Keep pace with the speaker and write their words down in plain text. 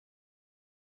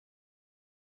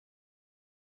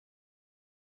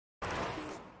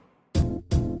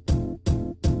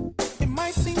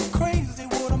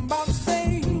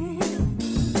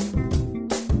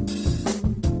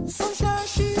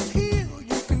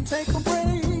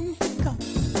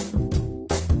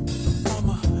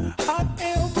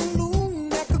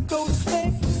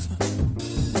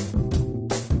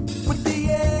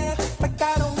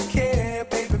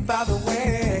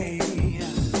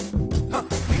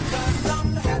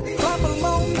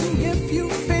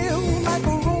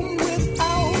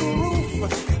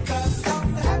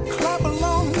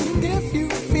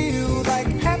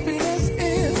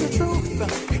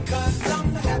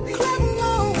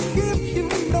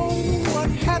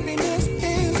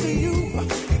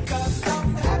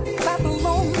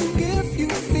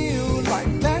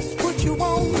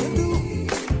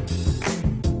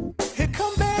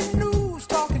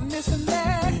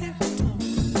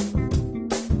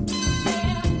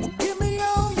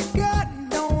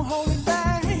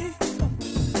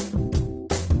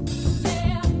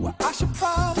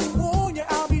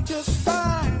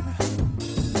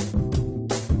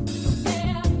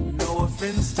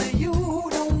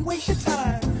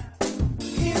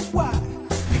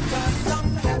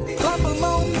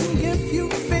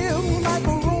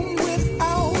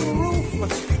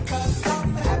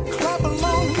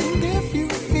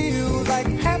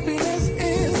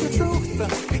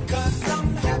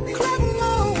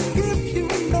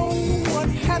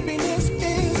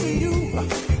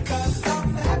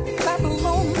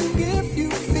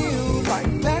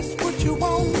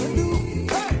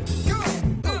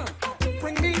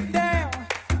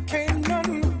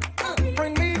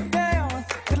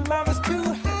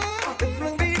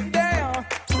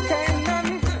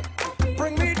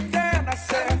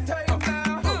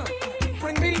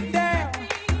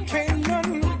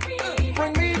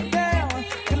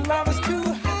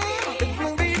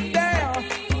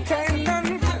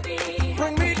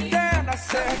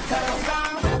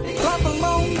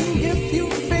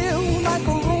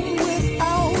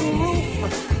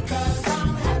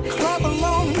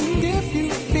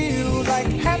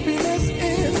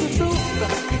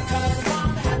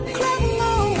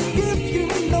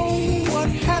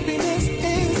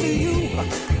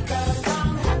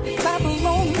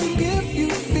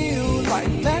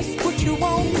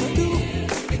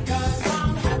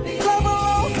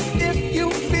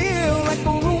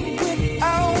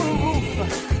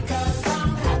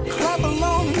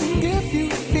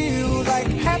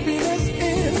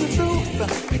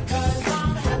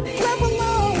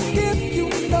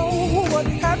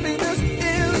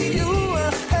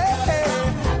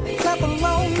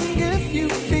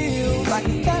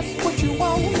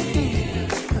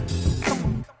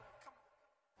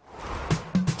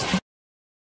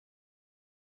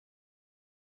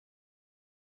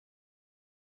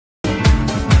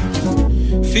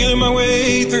Feeling my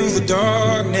way through the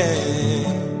darkness,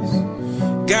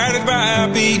 guided by a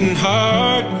beating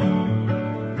heart.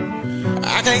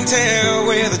 I can't tell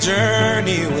where the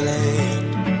journey will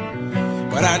end,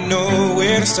 but I know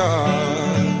where to start.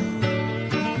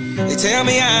 They tell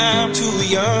me I'm too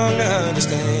young to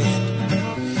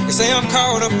understand. They say I'm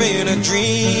caught up in a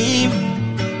dream.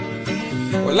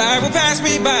 Well, life will pass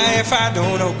me by if I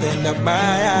don't open up my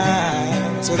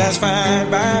eyes, so that's fine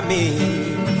by me.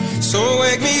 So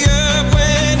wake me up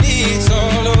when it's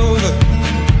all over,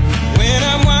 when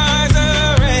I'm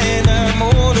wiser and I'm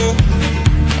older.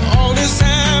 All this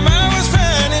time I was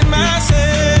finding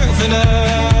myself and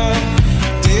I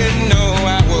didn't know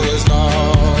I was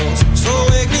lost. So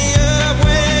wake me up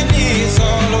when it's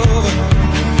all over,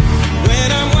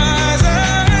 when I'm wiser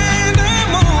and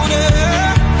I'm older.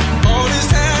 All this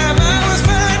time I was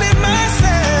finding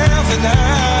myself and I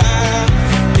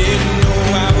didn't know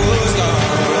I was lost.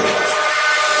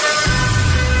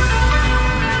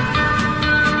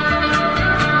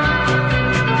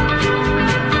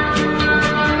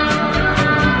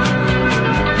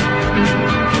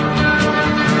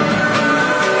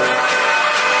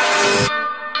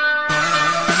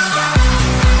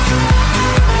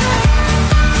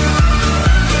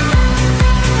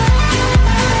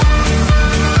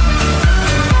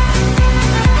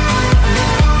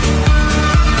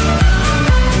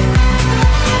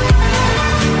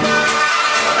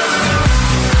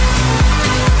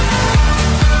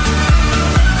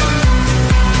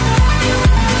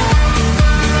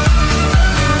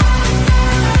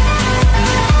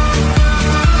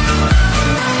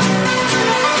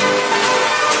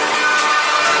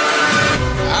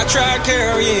 Tried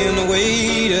carrying the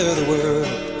weight of the world,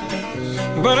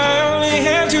 but I only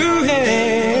have two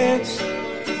hands.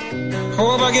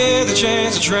 Hope I get the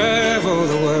chance to travel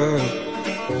the world,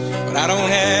 but I don't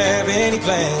have any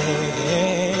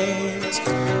plans.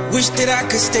 wish that I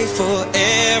could stay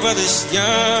forever this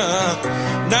young.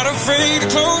 Not afraid to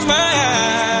close my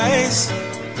eyes.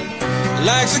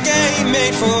 Life's a game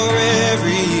made for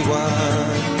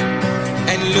everyone,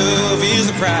 and love is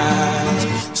the prize.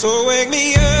 So wake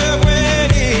me up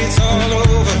when it's all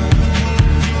over,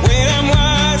 when I'm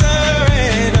wiser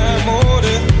and I'm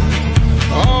older.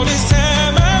 All this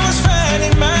time I was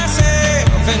finding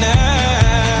myself, and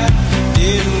I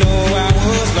didn't know I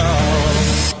was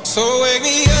lost. So wake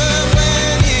me up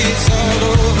when it's all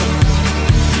over,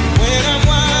 when I'm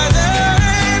wiser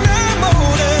and I'm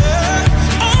older.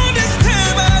 All this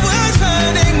time I was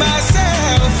finding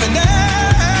myself, and I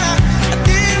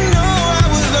didn't know I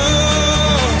was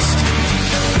lost.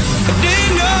 I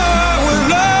didn't know I was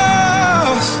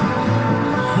lost.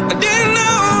 I didn't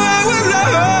know I was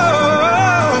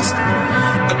lost.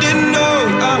 I didn't know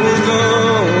I was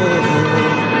lost.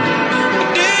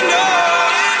 I didn't know.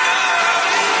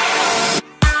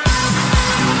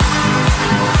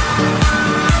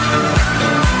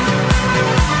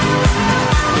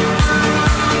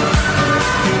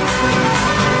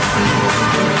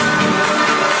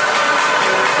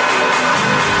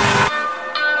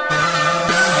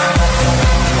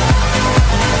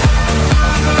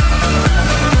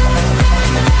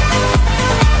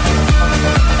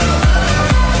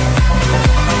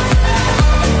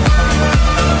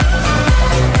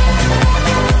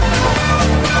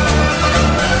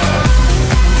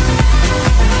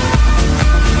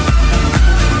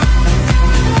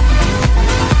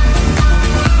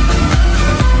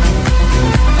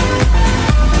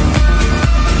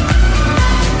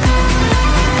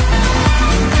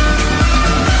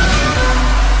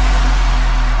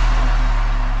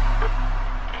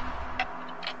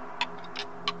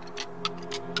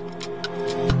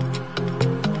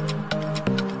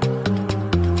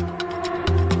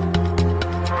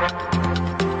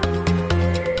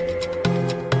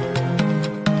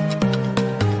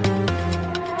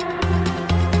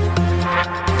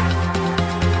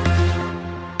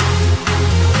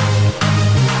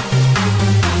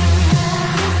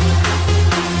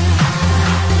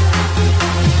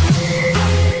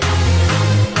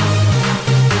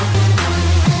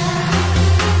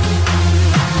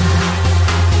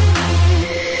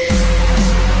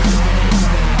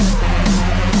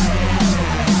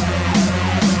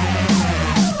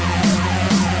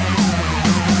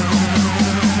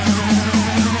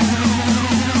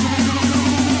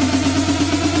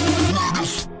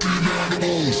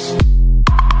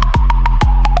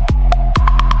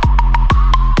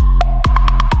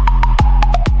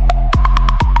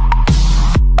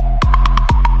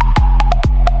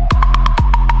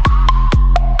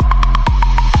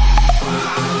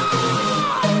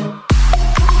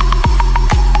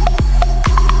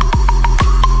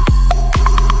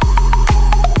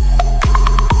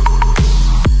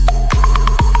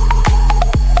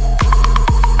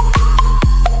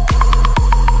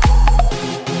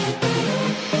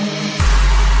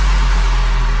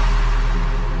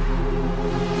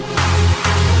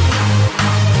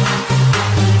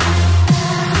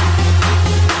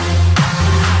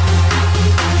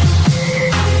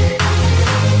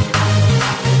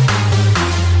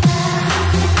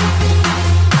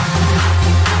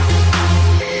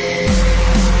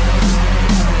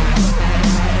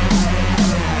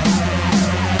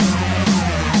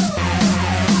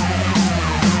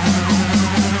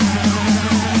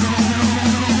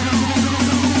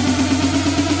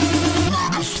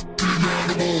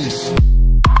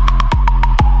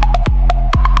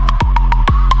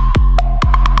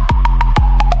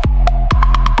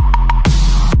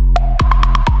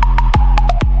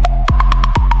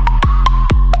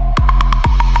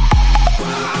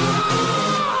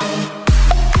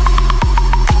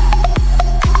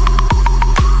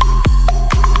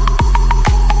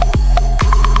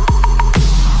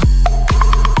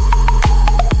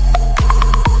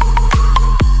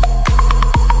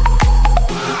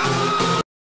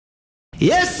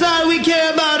 Yes, all we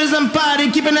care about is some party,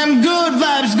 keeping them good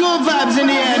vibes in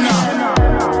the air now.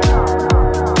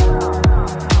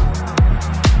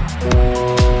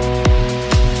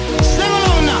 Sing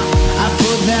along now. I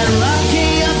put that rock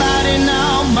in your body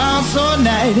now, bounce all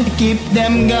night. Keep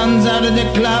them guns out of the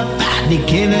club, they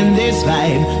killing this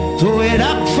vibe. Throw it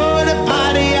up for the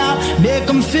party out, make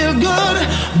them feel good.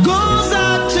 Goes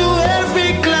out to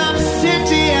every club,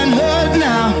 city and hood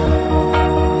now.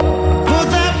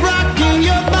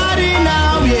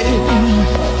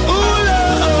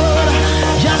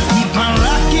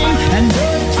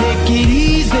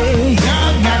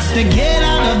 To get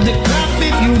out of the crap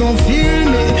if you don't feel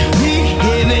me. We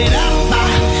give it up,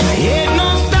 ain't no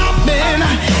stopping.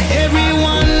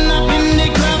 Everyone up in the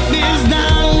club.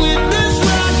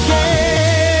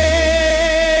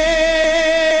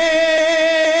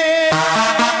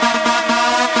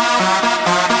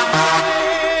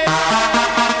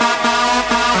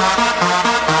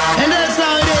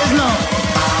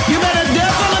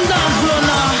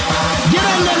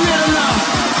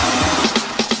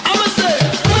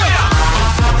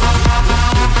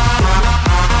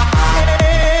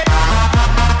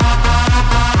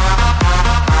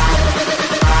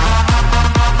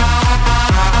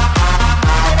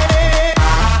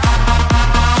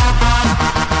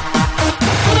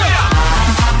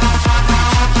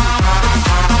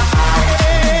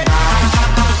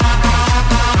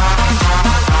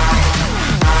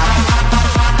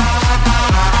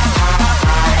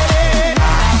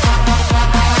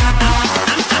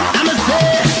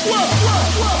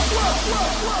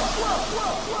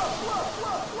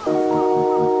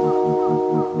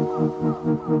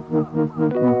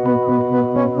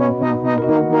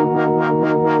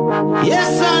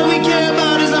 Yes, all we care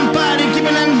about is I'm party,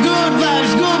 keeping them good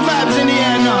vibes in the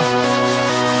air now.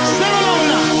 Sing along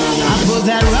now. I put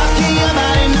that rock in your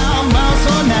body now, bounce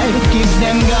all night. Keep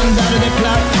them guns out of the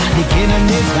club, they killing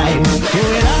this vibe. Do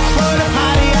it up for the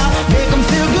party out, make them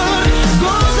feel good.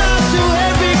 Goes out to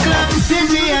every club,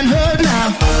 city and hood now.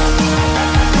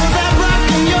 Put that rock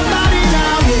in your body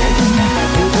now, yeah.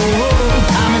 Oh, oh,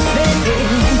 oh, I'ma say it.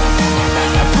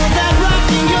 Put that rock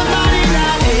in your body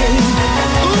now,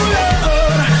 yeah. Ooh,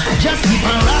 Lord, just keep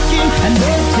on rocking and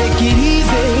don't take it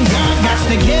easy. Y'all got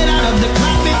to get out of the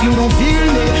club if you don't feel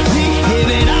me. We give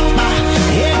it up,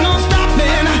 ain't no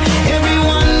stopping.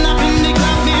 Everyone up in the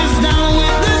club is down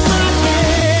with this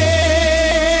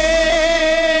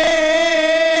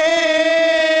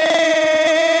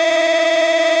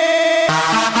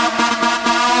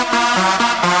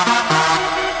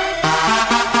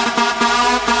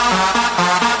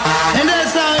and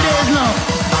that's how it is now.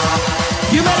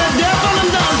 You better dip on them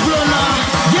dance floor now.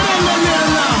 Get in the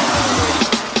middle now.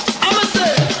 I'ma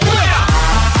say,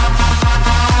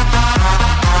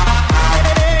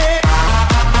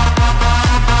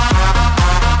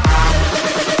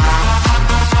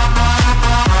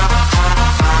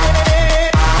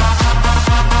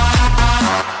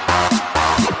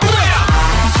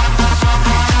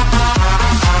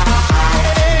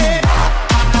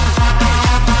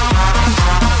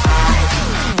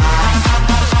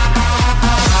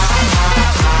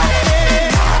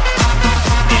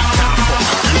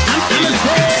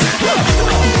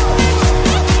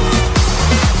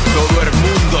 Todo el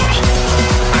mundo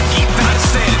a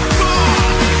quitarse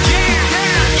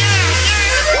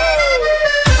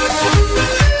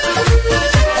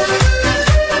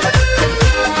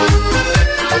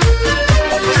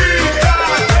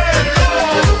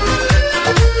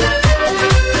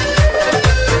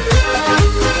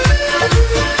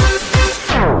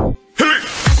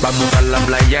vamos a la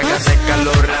playa que hace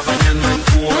calor, bañando en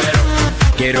cuero.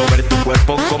 Quiero ver tu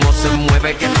cuerpo como se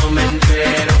mueve, que no me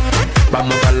entere.